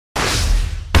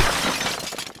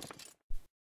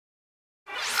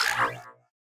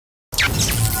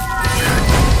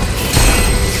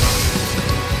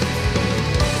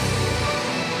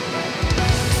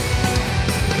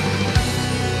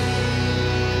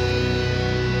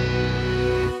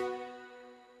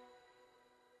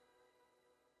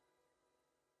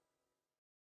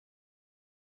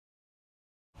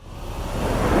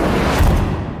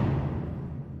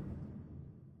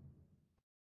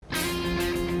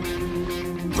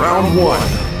Round 1.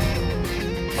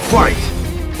 Fight!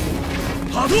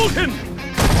 波動拳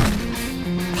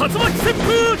竜巻旋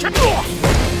風脚こっ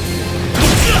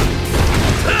ちだ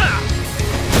さあ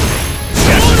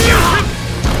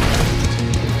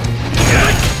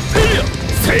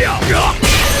せいや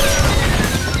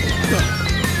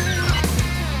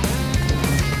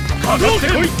波動拳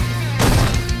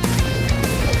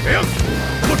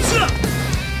こっちだ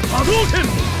波動拳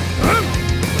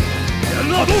やる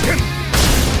な波動拳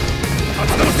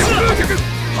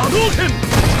波動拳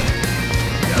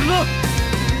やるな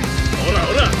ほら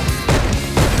ほら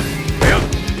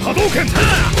波動拳こ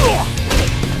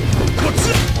っち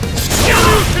だ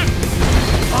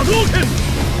波動拳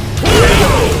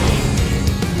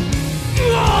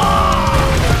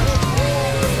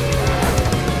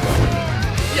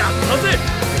やったぜ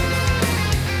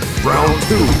Round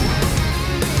 2.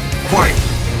 Fight!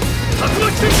 竜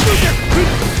巻旋風脚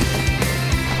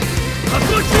竜巻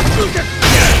旋風脚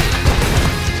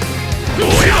どう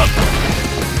や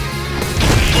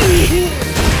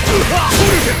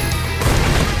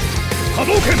波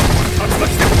動拳竜巻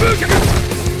旋風脚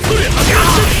それ竜巻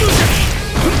旋風脚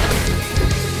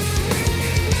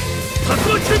竜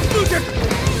巻旋風脚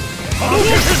波動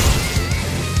拳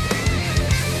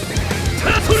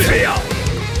せいや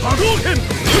波動拳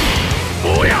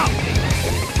おや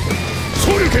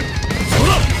昇竜拳そら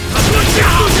竜巻旋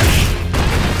風脚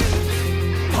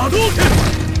波動拳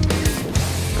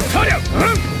たりゃ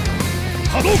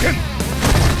波動拳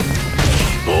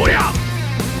おや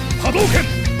波動拳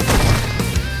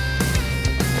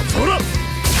そらく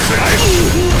らえ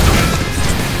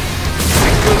真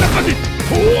空中に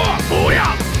とわおや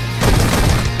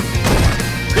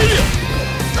へいや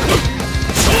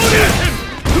昇竜拳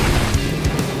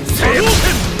波動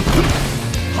拳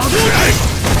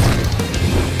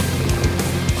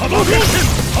波動拳波動拳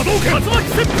波動拳竜巻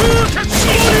旋風脚昇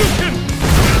竜拳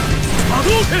波動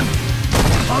拳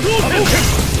波動拳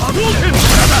波動拳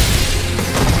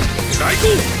最高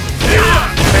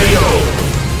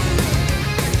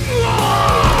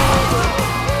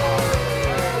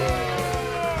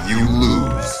You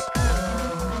lose.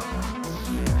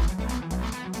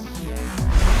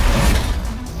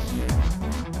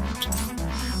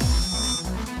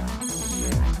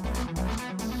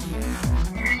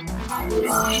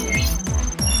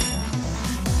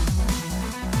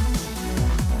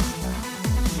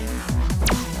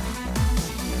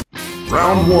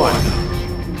 Round 1.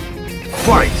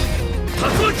 Fight! 竜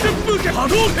巻旋風脚波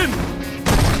動拳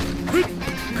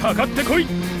かかってこい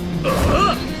あ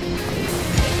あ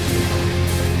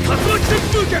竜巻旋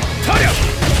風脚たりゃ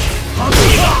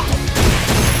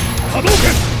波動拳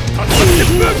竜巻旋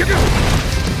風脚や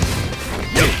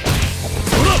っ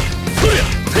そらそりゃ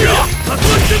竜巻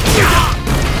旋風脚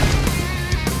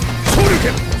昇竜拳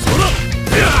そら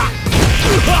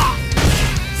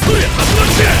そりゃ竜巻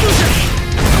旋風脚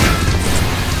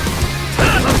竜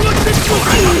巻旋風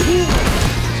脚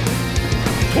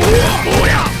お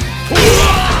や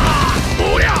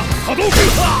おや波動拳竜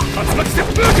巻旋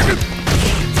風脚竜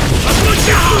巻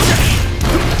旋風脚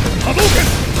波動拳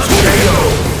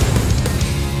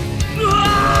うわ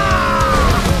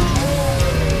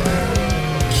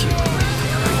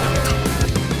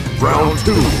Round 2.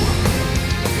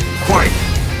 Fight!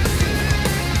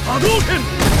 波動拳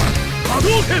波動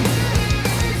拳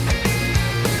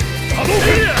波動拳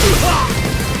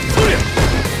そりゃ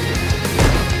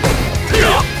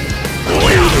お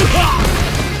や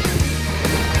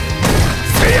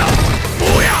せいやお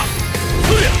やそ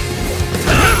りゃ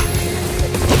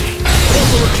そろ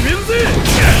そろ決めるぜ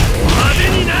派手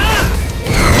にな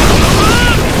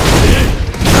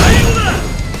最後だ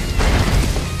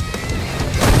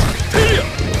せいや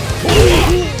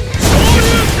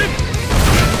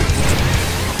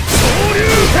昇竜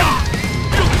拳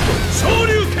昇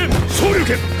竜拳昇竜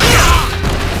拳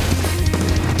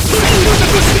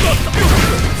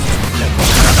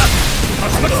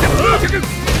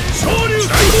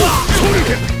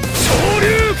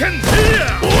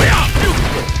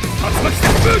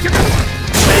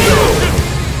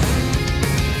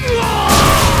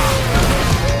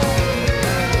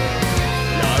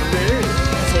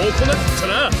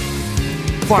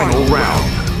Final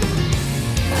round.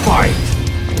 Fight!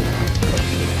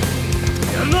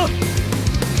 やるな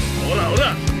ほらほ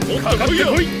らもっとかかって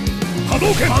こい波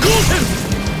動拳波動拳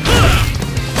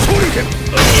昇竜拳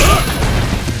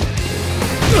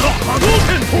波動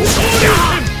拳昇竜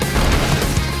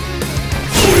拳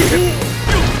昇竜拳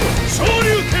昇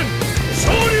竜拳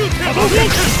昇竜拳波動拳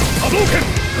波動拳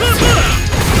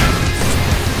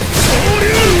昇竜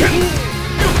拳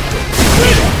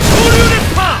昇竜熱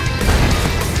波